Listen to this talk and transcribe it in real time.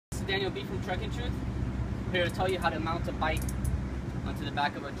Daniel B from Trucking Truth, here to tell you how to mount a bike onto the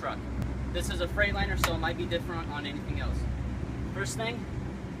back of a truck. This is a Freightliner, so it might be different on anything else. First thing,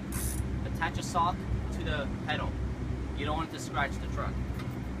 attach a sock to the pedal. You don't want it to scratch the truck.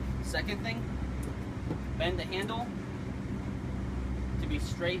 Second thing, bend the handle to be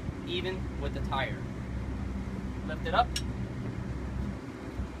straight, even with the tire. Lift it up.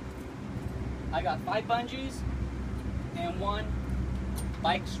 I got 5 bungees and 1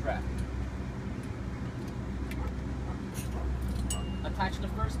 bike strap. Attach the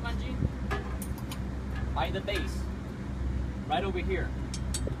first bungee by the base, right over here.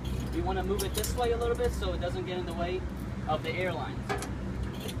 You want to move it this way a little bit so it doesn't get in the way of the airlines.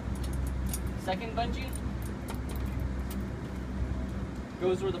 Second bungee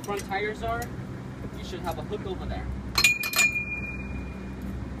goes where the front tires are. You should have a hook over there.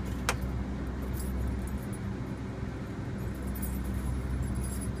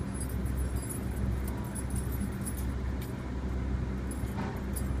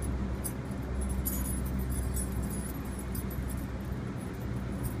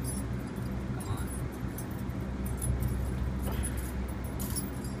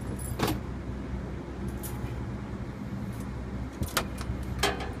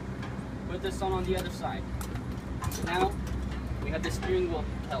 Put this on the other side. Now we have the steering wheel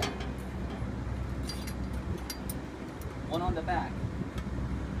held. One on the back.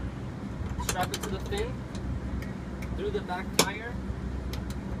 Strap it to the fin through the back tire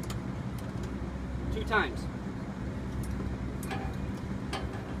 2 times.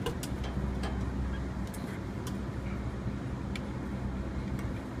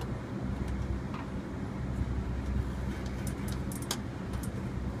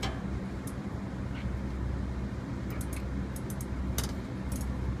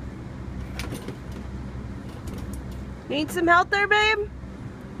 Need some help there, babe?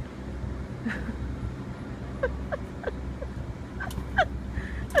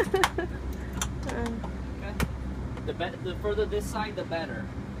 Okay. The further this side, the better.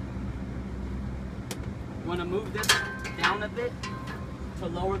 You want to move this down a bit to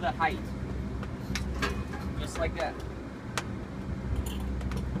lower the height. Just like that.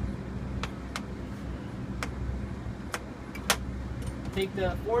 Take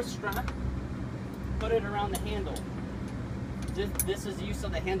the 4th strap, put it around the handle. This is used so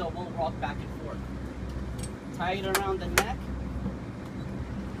the handle won't rock back and forth. Tie it around the neck,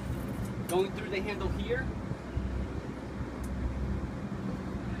 going through the handle here,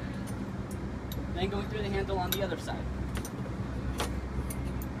 then going through the handle on the other side.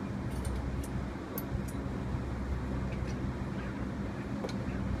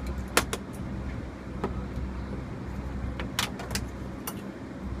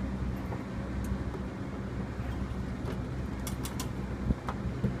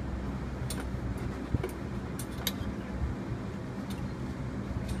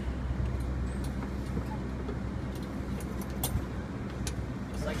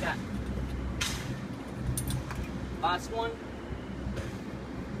 Like that. Last one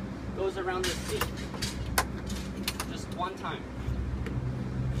goes around the seat. Just 1 time.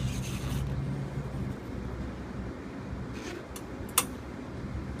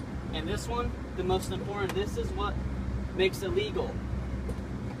 And this one, the most important, this is what makes it legal.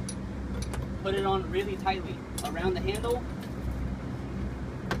 Put it on really tightly around the handle,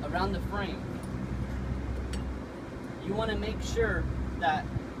 around the frame. You want to make sure that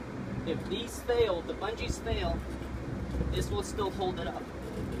if these fail, the bungees fail, this will still hold it up.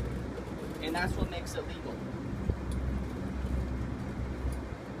 And that's what makes it legal.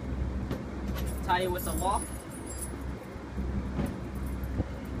 Tie it with a lock.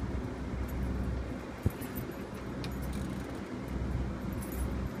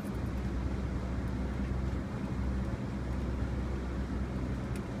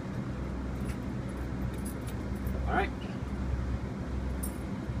 All right.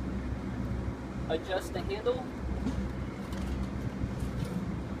 Adjust the handle.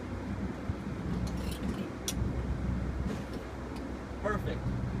 Perfect.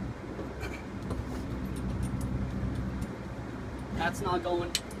 That's not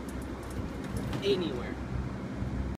going anywhere.